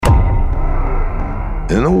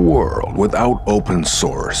In a world without open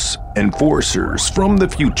source, enforcers from the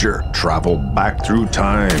future travel back through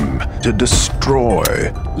time to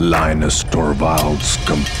destroy Linus Torvalds'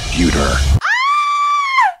 computer.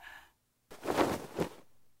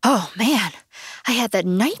 Oh man, I had that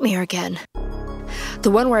nightmare again.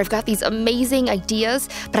 The one where I've got these amazing ideas,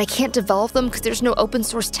 but I can't develop them because there's no open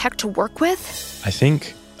source tech to work with. I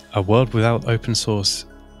think a world without open source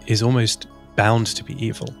is almost bound to be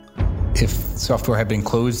evil. If software had been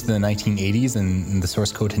closed in the 1980s and the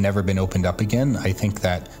source code had never been opened up again, I think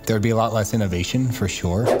that there would be a lot less innovation for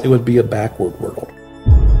sure. It would be a backward world.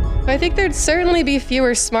 I think there'd certainly be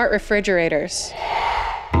fewer smart refrigerators.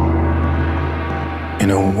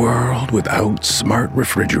 In a world without smart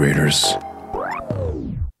refrigerators.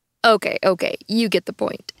 Okay, you get the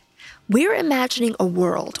point. We're imagining a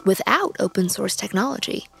world without open source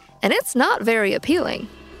technology, and it's not very appealing.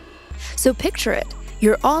 So picture it,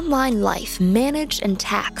 your online life managed and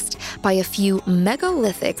taxed by a few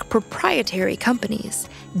megalithic proprietary companies,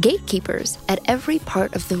 gatekeepers at every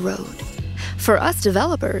part of the road. For us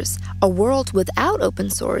developers, a world without open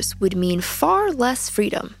source would mean far less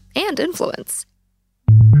freedom and influence.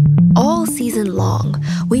 All season long,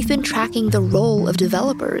 we've been tracking the role of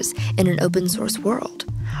developers in an open source world.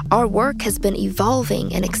 Our work has been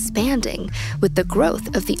evolving and expanding with the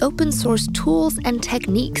growth of the open source tools and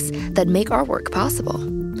techniques that make our work possible.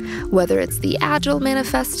 Whether it's the Agile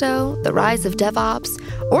Manifesto, the rise of DevOps,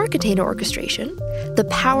 or container orchestration, the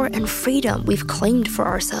power and freedom we've claimed for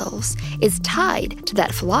ourselves is tied to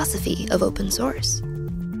that philosophy of open source.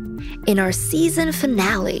 In our season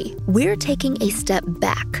finale, we're taking a step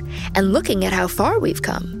back and looking at how far we've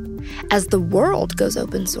come. As the world goes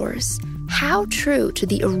open source, how true to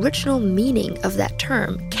the original meaning of that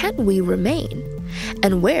term can we remain?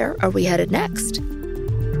 And where are we headed next?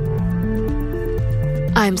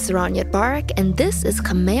 I'm Saranyat Barak, and this is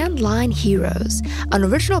Command Line Heroes, an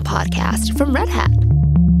original podcast from Red Hat.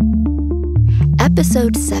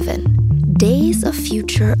 Episode 7, Days of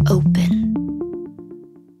Future Open.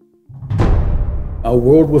 A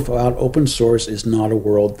world without open source is not a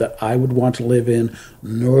world that I would want to live in,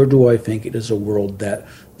 nor do I think it is a world that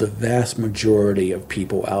the vast majority of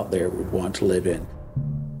people out there would want to live in.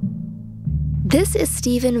 This is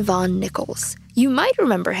Stephen Von Nichols. You might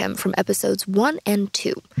remember him from episodes 1 and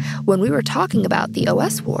 2, when we were talking about the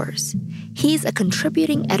OS wars. He's a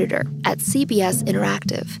contributing editor at CBS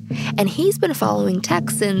Interactive, and he's been following tech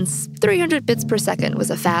since 300 bits per second was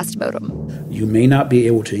a fast modem. You may not be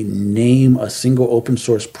able to name a single open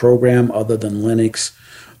source program other than Linux,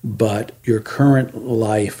 but your current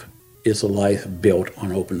life is a life built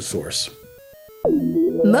on open source.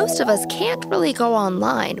 Most of us can't really go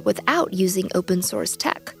online without using open source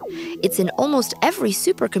tech. It's in almost every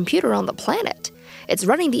supercomputer on the planet. It's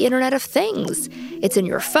running the Internet of Things. It's in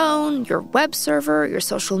your phone, your web server, your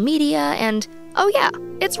social media, and, oh yeah,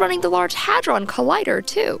 it's running the Large Hadron Collider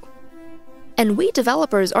too. And we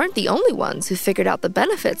developers aren't the only ones who figured out the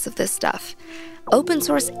benefits of this stuff. Open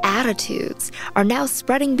source attitudes are now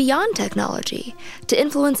spreading beyond technology to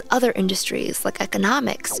influence other industries like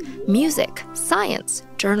economics, music, science,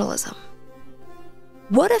 journalism.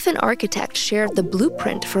 What if an architect shared the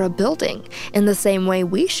blueprint for a building in the same way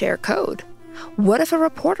we share code? What if a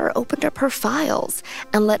reporter opened up her files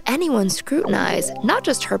and let anyone scrutinize not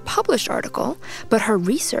just her published article, but her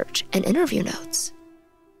research and interview notes?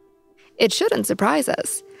 It shouldn't surprise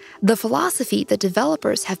us. The philosophy that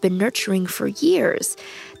developers have been nurturing for years,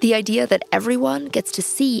 the idea that everyone gets to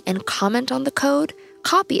see and comment on the code,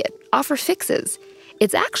 copy it, offer fixes,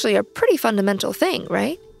 it's actually a pretty fundamental thing,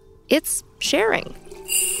 right? It's sharing.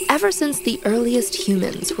 Ever since the earliest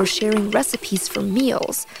humans were sharing recipes for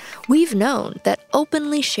meals, we've known that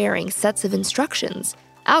openly sharing sets of instructions,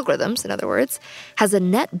 algorithms in other words, has a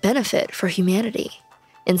net benefit for humanity.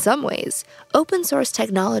 In some ways, open source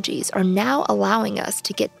technologies are now allowing us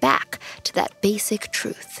to get back to that basic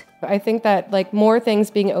truth. I think that more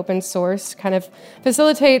things being open source kind of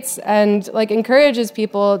facilitates and encourages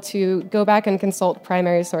people to go back and consult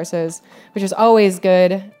primary sources, which is always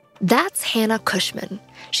good. That's Hannah Cushman.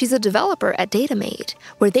 She's a developer at DataMade,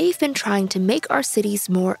 where they've been trying to make our cities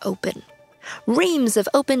more open. Reams of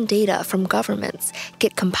open data from governments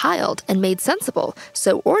get compiled and made sensible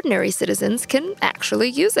so ordinary citizens can actually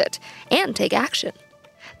use it and take action.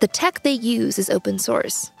 The tech they use is open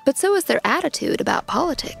source, but so is their attitude about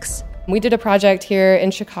politics. We did a project here in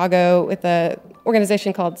Chicago with an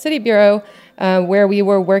organization called City Bureau, where we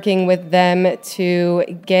were working with them to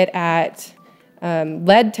get at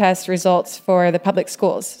lead test results for the public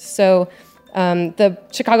schools. So the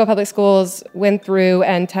Chicago Public Schools went through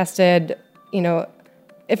and tested,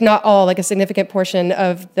 if not all, like a significant portion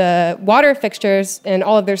of the water fixtures in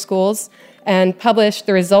all of their schools and published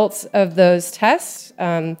the results of those tests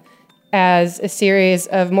as a series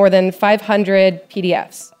of more than 500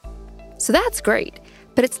 PDFs. So that's great,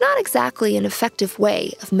 but it's not exactly an effective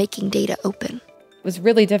way of making data open. It was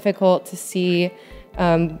really difficult to see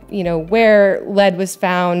where lead was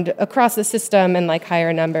found across the system in like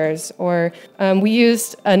higher numbers. Or we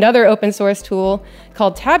used another open source tool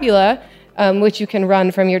called Tabula, which you can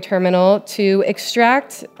run from your terminal to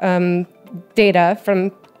extract data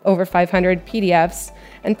from over 500 PDFs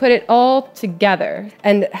and put it all together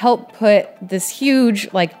and help put this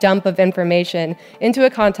huge like dump of information into a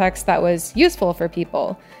context that was useful for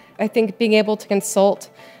people. I think being able to consult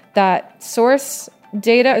that source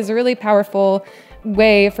data is a really powerful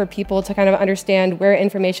way for people to kind of understand where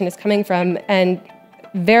information is coming from and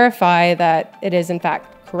verify that it is in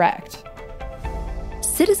fact correct.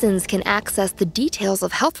 Citizens can access the details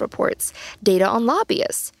of health reports, data on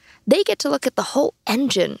lobbyists. They get to look at the whole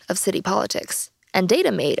engine of city politics. And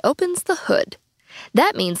DataMade opens the hood.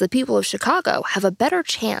 That means the people of Chicago have a better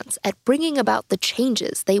chance at bringing about the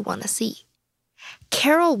changes they want to see.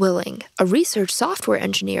 Carol Willing, a research software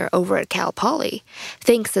engineer over at Cal Poly,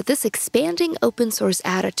 thinks that this expanding open source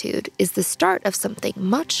attitude is the start of something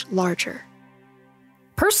much larger.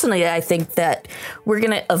 Personally, I think that we're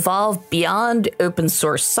going to evolve beyond open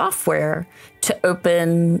source software to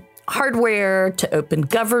open hardware, to open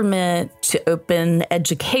government, to open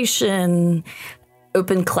education,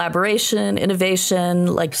 open collaboration, innovation.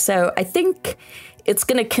 So I think it's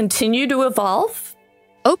going to continue to evolve.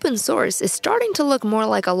 Open source is starting to look more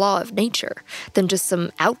like a law of nature than just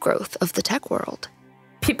some outgrowth of the tech world.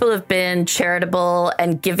 People have been charitable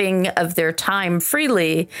and giving of their time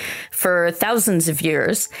freely for thousands of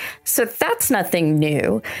years. So that's nothing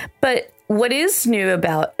new. But what is new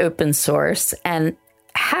about open source and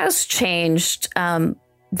has changed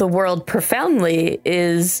the world profoundly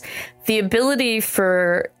is the ability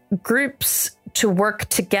for groups to work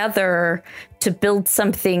together to build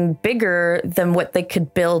something bigger than what they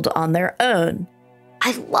could build on their own.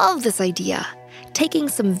 I love this idea. Taking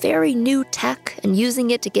some very new tech and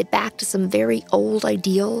using it to get back to some very old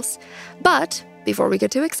ideals. But before we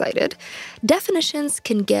get too excited, definitions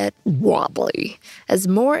can get wobbly as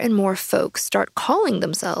more and more folks start calling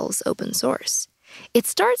themselves open source. It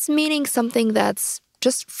starts meaning something that's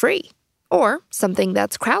just free, or something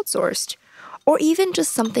that's crowdsourced, or even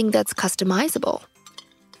just something that's customizable.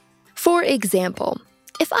 For example,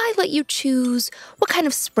 if I let you choose what kind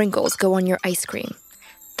of sprinkles go on your ice cream,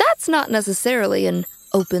 that's not necessarily an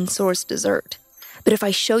open source dessert. But if I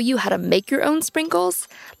show you how to make your own sprinkles,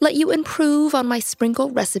 let you improve on my sprinkle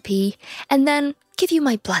recipe, and then give you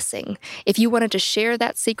my blessing if you wanted to share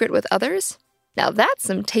that secret with others, now that's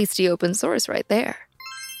some tasty open source right there.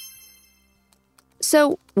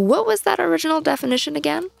 So what was that original definition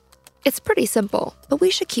again? It's pretty simple, but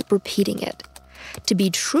we should keep repeating it. To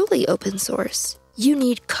be truly open source, you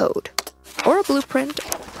need code, or a blueprint,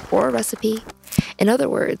 or a recipe. In other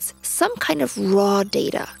words, some kind of raw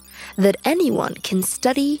data that anyone can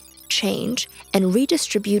study, change, and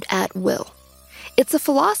redistribute at will. It's a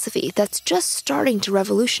philosophy that's just starting to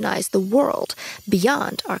revolutionize the world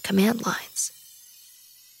beyond our command lines.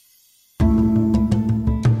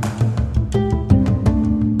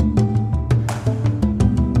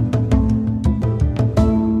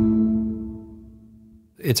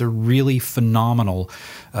 It's a really phenomenal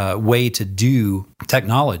way to do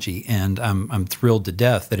technology, and I'm thrilled to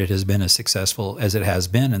death that it has been as successful as it has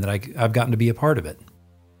been and that I've gotten to be a part of it.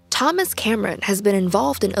 Thomas Cameron has been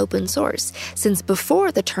involved in open source since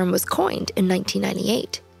before the term was coined in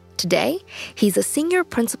 1998. Today, he's a senior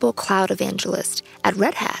principal cloud evangelist at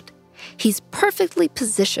Red Hat. He's perfectly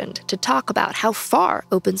positioned to talk about how far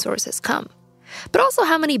open source has come, but also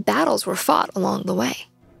how many battles were fought along the way.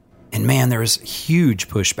 And man, there was huge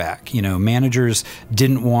pushback. Managers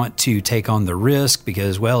didn't want to take on the risk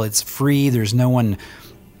because, well, it's free. There's no one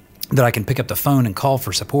that I can pick up the phone and call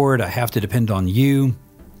for support. I have to depend on you.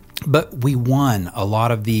 But we won a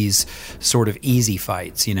lot of these sort of easy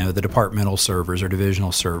fights, the departmental servers or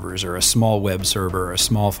divisional servers or a small web server or a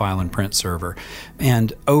small file and print server.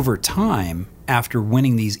 And over time, after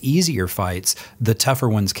winning these easier fights, the tougher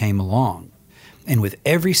ones came along. And with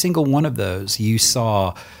every single one of those, you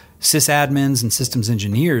saw sysadmins and systems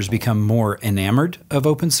engineers become more enamored of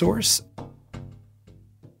open source.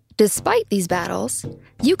 Despite these battles,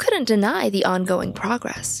 you couldn't deny the ongoing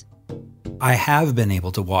progress. I have been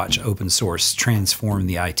able to watch open source transform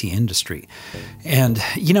the IT industry. And,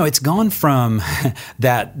 it's gone from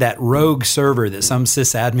that rogue server that some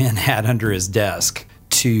sysadmin had under his desk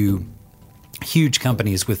to huge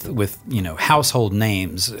companies with household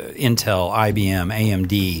names, Intel,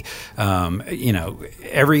 IBM, AMD,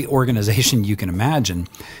 every organization you can imagine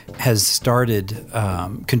has started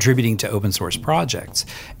contributing to open source projects.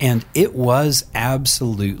 And it was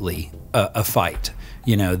absolutely a fight.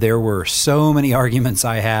 There were so many arguments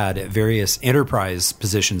I had at various enterprise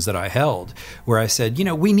positions that I held where I said,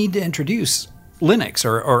 we need to introduce Linux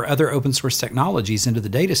or other open source technologies into the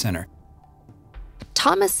data center.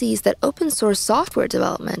 Thomas sees that open source software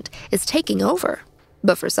development is taking over.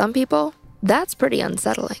 But for some people, that's pretty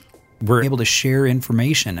unsettling. We're able to share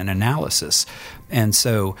information and analysis. And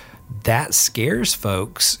so that scares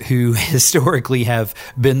folks who historically have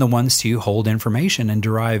been the ones to hold information and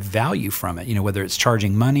derive value from it, whether it's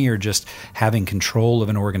charging money or just having control of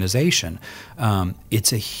an organization.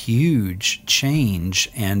 It's a huge change,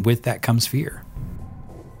 and with that comes fear.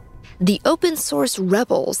 The open source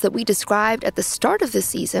rebels that we described at the start of this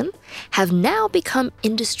season have now become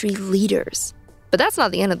industry leaders. But that's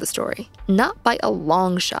not the end of the story, not by a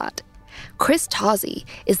long shot. Chris Tozzi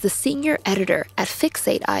is the senior editor at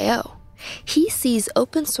Fixate.io. He sees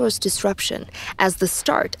open source disruption as the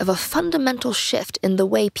start of a fundamental shift in the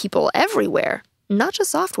way people everywhere, not just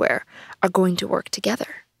software, are going to work together.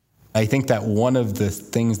 I think that one of the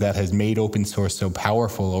things that has made open source so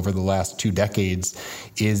powerful over the last 2 decades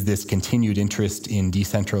is this continued interest in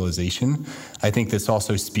decentralization. I think this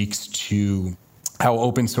also speaks to how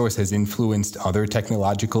open source has influenced other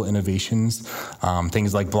technological innovations,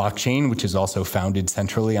 things like blockchain, which is also founded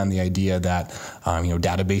centrally on the idea that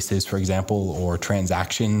databases, for example, or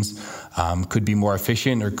transactions could be more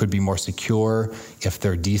efficient or could be more secure if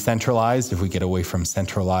they're decentralized, if we get away from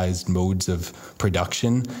centralized modes of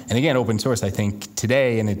production. And again, open source, I think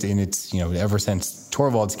today, and it's ever since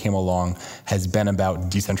Torvalds came along, has been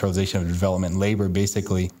about decentralization of development labor,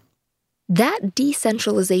 basically. That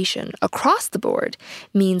decentralization across the board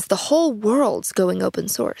means the whole world's going open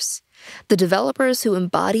source. The developers who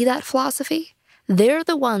embody that philosophy, they're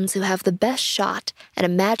the ones who have the best shot at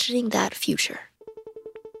imagining that future.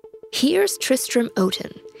 Here's Tristram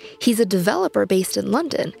Oaten. He's a developer based in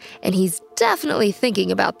London, and he's definitely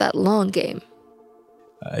thinking about that long game.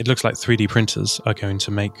 It looks like 3D printers are going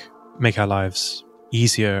to make our lives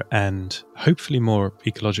easier and hopefully more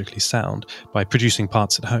ecologically sound by producing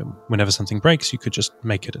parts at home. Whenever something breaks, you could just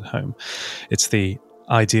make it at home. It's the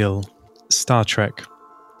ideal Star Trek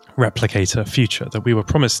replicator future that we were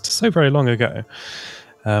promised so very long ago.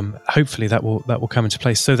 Hopefully that will come into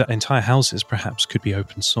place so that entire houses perhaps could be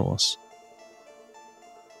open source.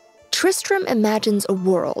 Tristram imagines a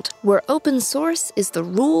world where open source is the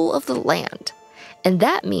rule of the land. And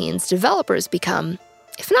that means developers become,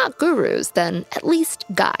 if not gurus, then at least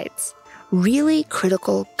guides. Really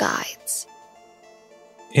critical guides.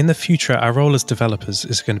 In the future, our role as developers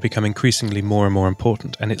is going to become increasingly more and more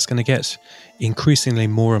important, and it's going to get increasingly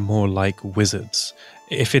more and more like wizards,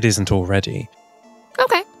 if it isn't already.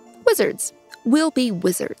 Okay, wizards. We'll be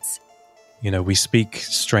wizards. We speak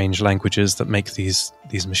strange languages that make these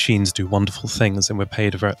machines do wonderful things, and we're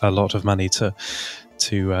paid a lot of money to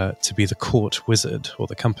be the court wizard or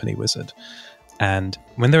the company wizard. And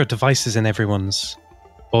when there are devices in everyone's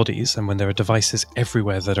bodies, and when there are devices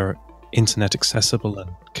everywhere that are internet accessible and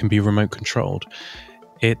can be remote controlled,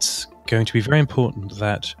 it's going to be very important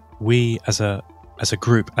that we as a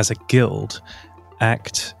group, as a guild,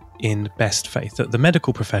 act in best faith. That the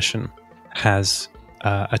medical profession has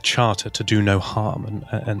a charter to do no harm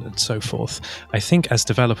and so forth. I think as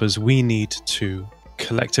developers, we need to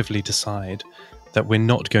collectively decide that we're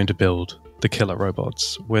not going to build the killer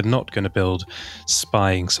robots. We're not going to build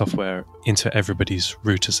spying software into everybody's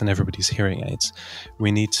routers and everybody's hearing aids.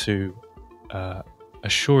 We need to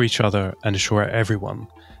assure each other and assure everyone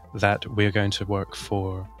that we're going to work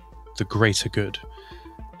for the greater good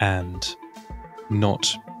and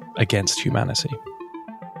not against humanity.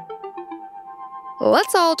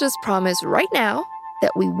 Let's all just promise right now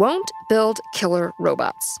that we won't build killer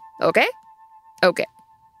robots, okay? Okay.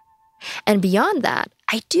 And beyond that,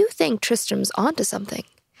 I do think Tristram's onto something.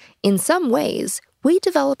 In some ways, we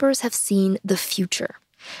developers have seen the future,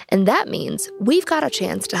 and that means we've got a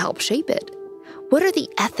chance to help shape it. What are the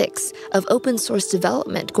ethics of open source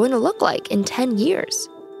development going to look like in 10 years?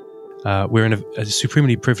 We're in a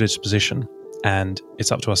supremely privileged position, and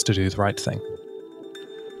it's up to us to do the right thing.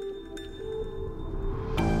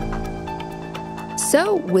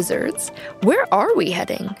 So, wizards, where are we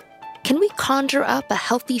heading? Can we conjure up a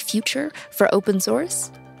healthy future for open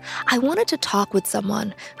source? I wanted to talk with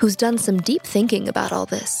someone who's done some deep thinking about all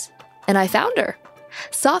this, and I found her.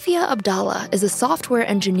 Safia Abdallah is a software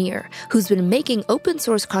engineer who's been making open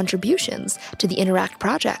source contributions to the Interact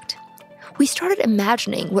project. we started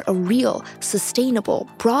imagining what a real, sustainable,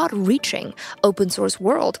 broad-reaching open source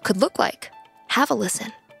world could look like. Have a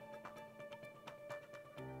listen.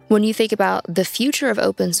 When you think about the future of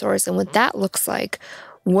open source and what that looks like,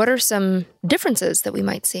 what are some differences that we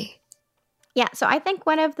might see? Yeah, so I think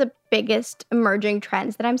one of the biggest emerging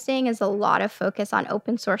trends that I'm seeing is a lot of focus on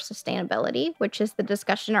open source sustainability, which is the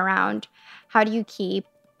discussion around how do you keep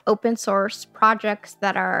open source projects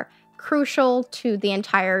that are crucial to the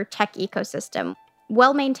entire tech ecosystem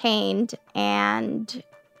well maintained and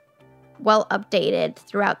well updated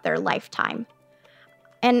throughout their lifetime.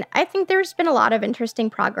 And I think there's been a lot of interesting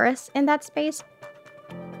progress in that space.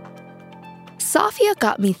 Safia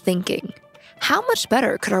got me thinking, how much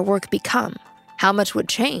better could our work become? How much would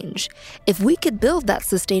change if we could build that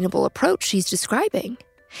sustainable approach she's describing?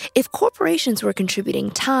 If corporations were contributing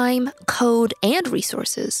time, code, and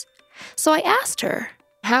resources? So I asked her,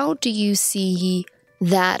 how do you see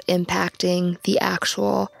that impacting the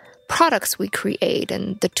actual products we create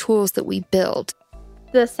and the tools that we build?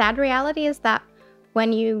 The sad reality is that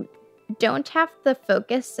when you don't have the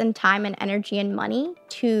focus and time and energy and money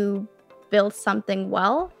to build something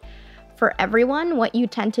well for everyone, what you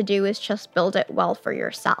tend to do is just build it well for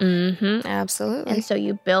yourself. Absolutely. And so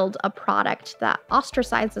you build a product that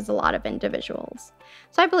ostracizes a lot of individuals.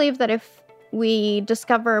 So I believe that if we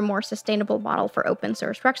discover a more sustainable model for open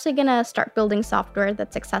source, we're actually going to start building software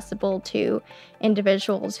that's accessible to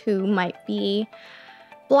individuals who might be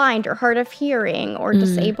blind or hard of hearing or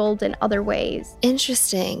disabled in other ways.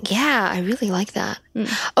 Interesting. Yeah, I really like that.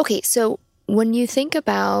 Okay, so when you think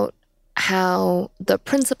about how the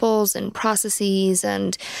principles and processes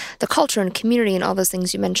and the culture and community and all those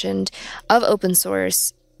things you mentioned of open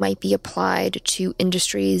source might be applied to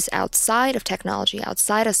industries outside of technology,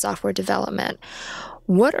 outside of software development,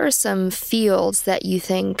 what are some fields that you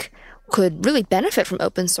think could really benefit from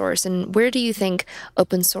open source, and where do you think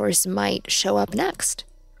open source might show up next?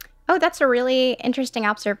 Oh, that's a really interesting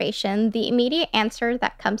observation. The immediate answer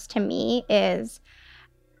that comes to me is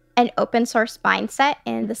an open source mindset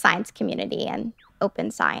in the science community and open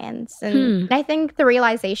science. And I think the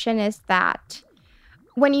realization is that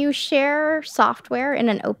when you share software in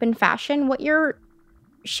an open fashion, what you're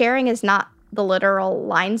sharing is not the literal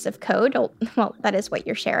lines of code. Well, that is what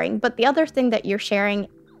you're sharing. But the other thing that you're sharing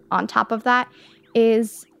on top of that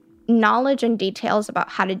is knowledge and details about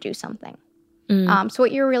how to do something. So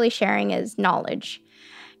what you're really sharing is knowledge.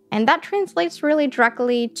 And that translates really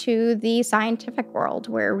directly to the scientific world,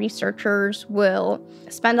 where researchers will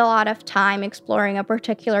spend a lot of time exploring a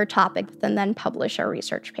particular topic and then publish a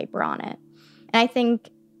research paper on it. And I think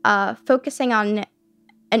focusing on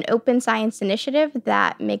an open science initiative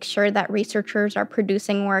that makes sure that researchers are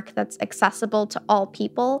producing work that's accessible to all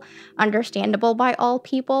people, understandable by all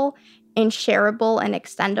people, and shareable and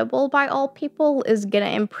extendable by all people is going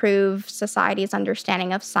to improve society's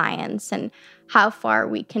understanding of science and how far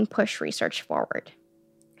we can push research forward.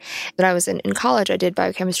 When I was in college, I did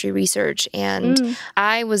biochemistry research, and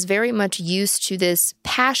I was very much used to this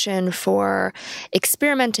passion for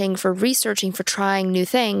experimenting, for researching, for trying new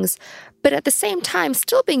things, but at the same time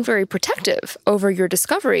still being very protective over your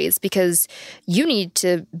discoveries, because you need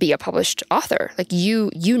to be a published author. Like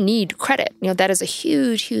you need credit. You know, that is a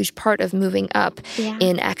huge, huge part of moving up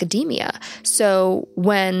in academia. So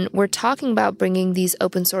when we're talking about bringing these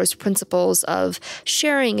open source principles of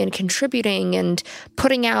sharing and contributing and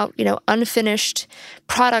putting out, unfinished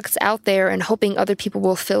products out there and hoping other people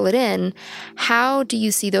will fill it in, how do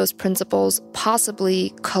you see those principles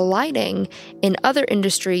possibly colliding in other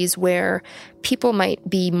industries where people might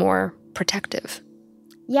be more protective?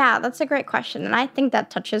 Yeah, that's a great question. And I think that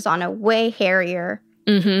touches on a way hairier,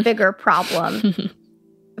 bigger problem.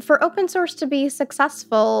 For open source to be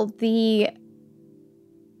successful, the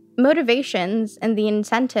motivations and the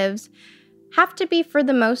incentives have to be, for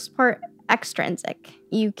the most part, extrinsic.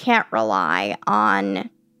 You can't rely on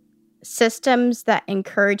systems that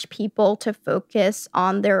encourage people to focus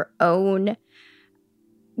on their own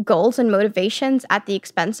goals and motivations at the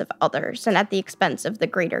expense of others and at the expense of the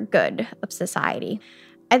greater good of society.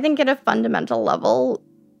 I think at a fundamental level,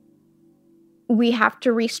 we have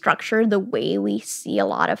to restructure the way we see a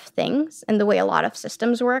lot of things and the way a lot of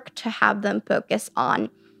systems work to have them focus on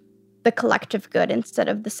the collective good instead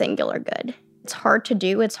of the singular good. It's hard to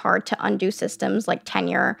do. It's hard to undo systems like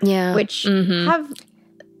tenure, which have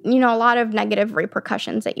a lot of negative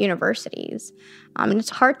repercussions at universities. And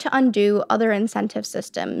it's hard to undo other incentive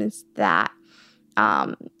systems that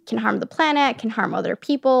can harm the planet, can harm other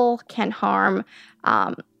people, can harm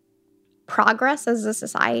progress as a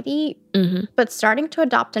society. But starting to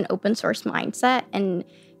adopt an open source mindset and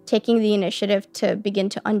taking the initiative to begin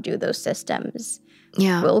to undo those systems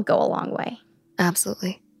Yeah. will go a long way.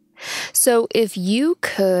 Absolutely. So if you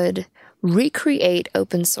could recreate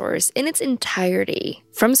open source in its entirety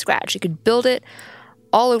from scratch, you could build it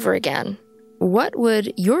all over again, what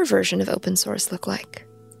would your version of open source look like?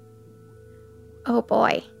 Oh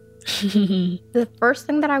boy. The first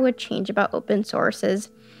thing that I would change about open source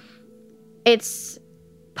is its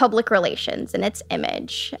public relations and its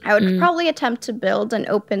image. I would probably attempt to build an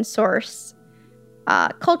open source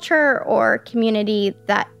culture or community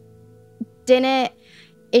that didn't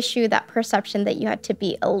issue that perception that you had to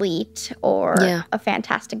be elite or a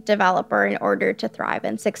fantastic developer in order to thrive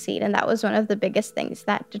and succeed. And that was one of the biggest things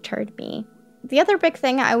that deterred me. The other big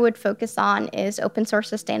thing I would focus on is open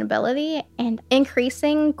source sustainability and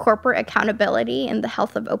increasing corporate accountability in the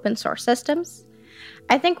health of open source systems.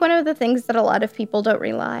 I think one of the things that a lot of people don't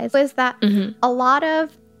realize is that a lot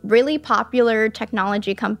of really popular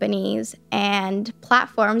technology companies and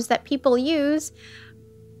platforms that people use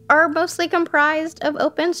are mostly comprised of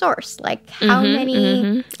open source. Like how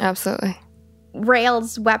many Absolutely.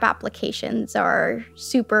 Rails web applications are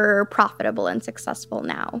super profitable and successful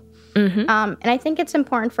now. And I think it's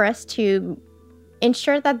important for us to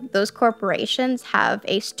ensure that those corporations have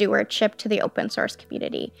a stewardship to the open source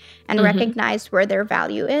community and recognize where their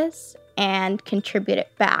value is and contribute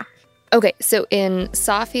it back. Okay, so in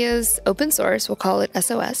Safia's open source, we'll call it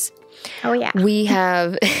SOS. Oh, yeah. We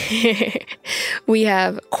have we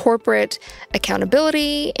have corporate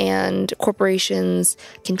accountability and corporations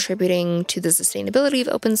contributing to the sustainability of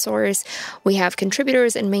open source. We have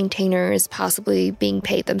contributors and maintainers possibly being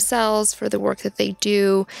paid themselves for the work that they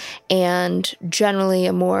do, and generally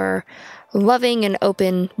a more loving and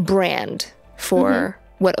open brand for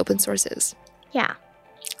what open source is. Yeah.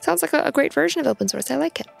 Sounds like a great version of open source. I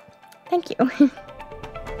like it. Thank you.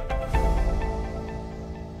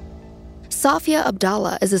 Safia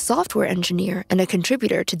Abdallah is a software engineer and a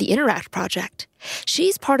contributor to the Interact project.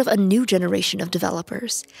 She's part of a new generation of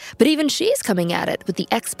developers, but even she's coming at it with the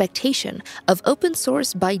expectation of open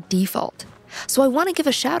source by default. So I want to give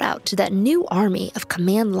a shout out to that new army of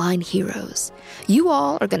command line heroes. You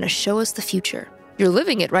all are going to show us the future. You're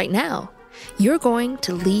living it right now. You're going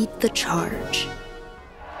to lead the charge.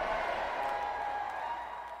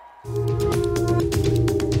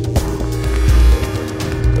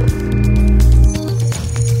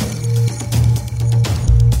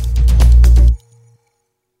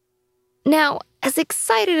 Now, as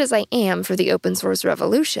excited as I am for the open source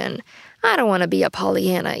revolution, I don't want to be a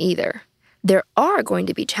Pollyanna either. There are going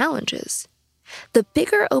to be challenges. The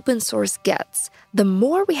bigger open source gets, the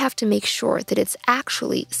more we have to make sure that it's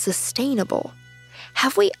actually sustainable.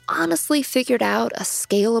 Have we honestly figured out a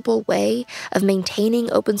scalable way of maintaining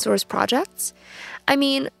open source projects? I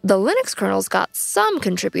mean, the Linux kernel's got some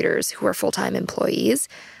contributors who are full-time employees,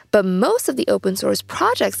 but most of the open source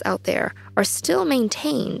projects out there are still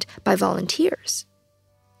maintained by volunteers.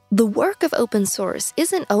 The work of open source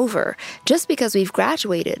isn't over just because we've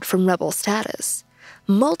graduated from rebel status.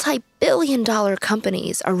 Multi-billion-dollar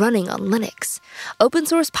companies are running on Linux. Open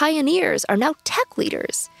source pioneers are now tech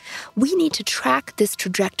leaders. We need to track this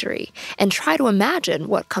trajectory and try to imagine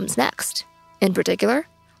what comes next. In particular,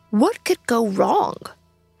 what could go wrong?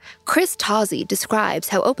 Chris Tozzi describes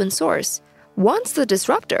how open source, once the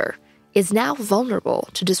disruptor, is now vulnerable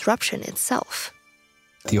to disruption itself.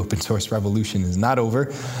 The open source revolution is not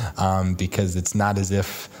over because it's not as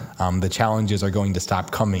if the challenges are going to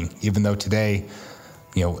stop coming, even though today,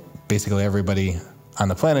 basically everybody on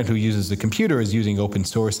the planet who uses a computer is using open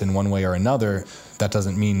source in one way or another. That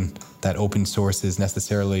doesn't mean that open source is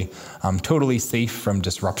necessarily totally safe from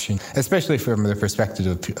disruption, especially from the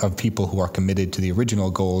perspective of people who are committed to the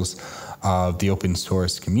original goals of the open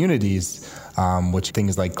source communities, which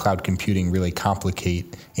things like cloud computing really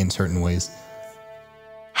complicate in certain ways.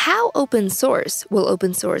 How open source will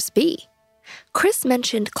open source be? Chris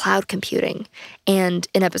mentioned cloud computing, and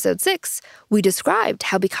in episode 6, we described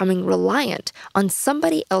how becoming reliant on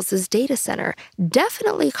somebody else's data center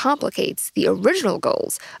definitely complicates the original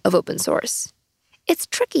goals of open source. It's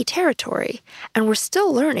tricky territory, and we're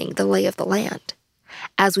still learning the lay of the land.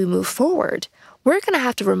 As we move forward, we're going to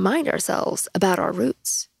have to remind ourselves about our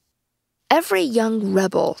roots. Every young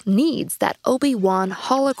rebel needs that Obi-Wan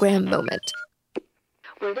hologram moment,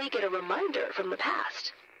 where they get a reminder from the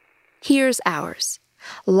past. Here's ours.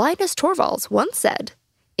 Linus Torvalds once said,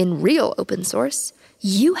 "In real open source,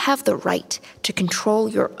 you have the right to control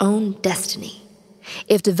your own destiny."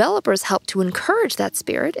 If developers help to encourage that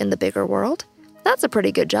spirit in the bigger world, that's a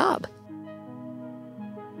pretty good job.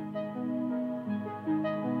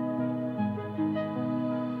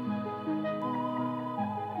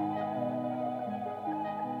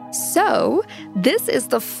 So, this is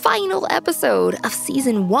the final episode of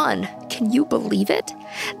Season 1. Can you believe it?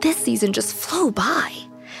 This season just flew by.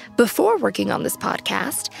 Before working on this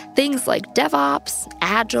podcast, things like DevOps,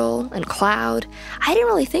 Agile, and Cloud, I didn't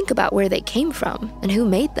really think about where they came from and who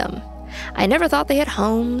made them. I never thought they had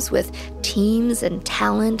homes with teams and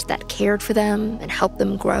talent that cared for them and helped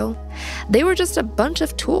them grow. They were just a bunch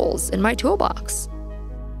of tools in my toolbox.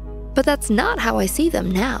 But that's not how I see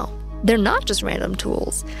them now. They're not just random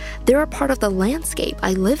tools. They're a part of the landscape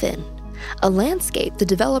I live in, a landscape the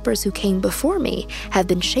developers who came before me have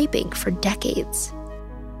been shaping for decades.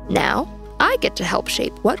 Now, I get to help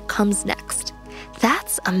shape what comes next.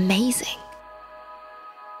 That's amazing.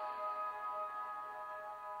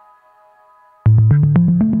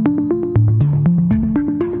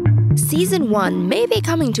 Season 1 may be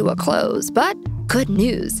coming to a close, but good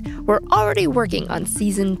news, we're already working on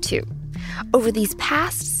Season 2. Over these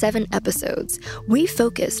past 7 episodes, we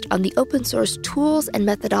focused on the open source tools and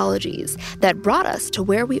methodologies that brought us to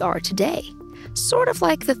where we are today. Sort of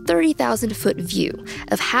like the 30,000-foot view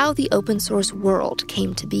of how the open source world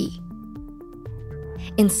came to be.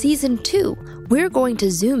 In Season 2, we're going to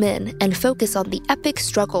zoom in and focus on the epic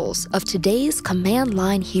struggles of today's command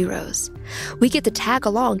line heroes. We get to tag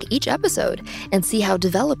along each episode and see how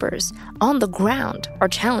developers on the ground are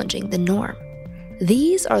challenging the norm.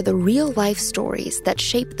 These are the real-life stories that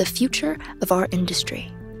shape the future of our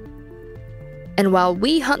industry. And while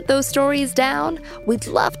we hunt those stories down, we'd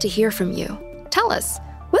love to hear from you. Tell us,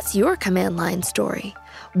 what's your command line story?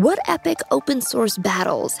 What epic open source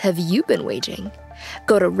battles have you been waging?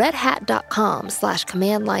 Go to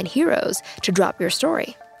redhat.com/commandlineheroes to drop your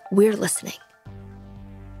story. We're listening.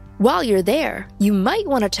 While you're there, you might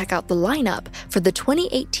want to check out the lineup for the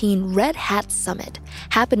 2018 Red Hat Summit,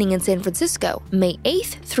 happening in San Francisco, May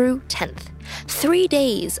 8th through 10th. 3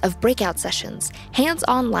 days of breakout sessions,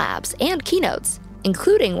 hands-on labs, and keynotes,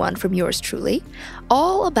 including one from yours truly,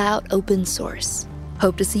 all about open source.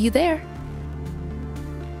 Hope to see you there.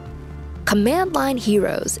 Command Line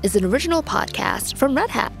Heroes is an original podcast from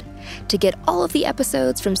Red Hat. To get all of the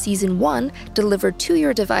episodes from Season 1 delivered to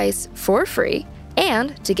your device for free,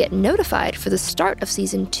 and to get notified for the start of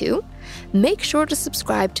Season 2, make sure to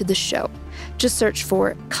subscribe to the show. Just search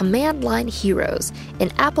for Command Line Heroes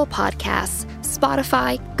in Apple Podcasts,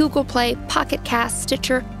 Spotify, Google Play, Pocket Cast,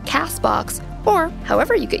 Stitcher, CastBox, or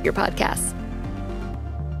however you get your podcasts.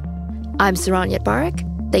 I'm Saron Yitbarek.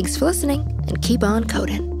 Thanks for listening, and keep on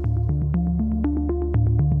coding.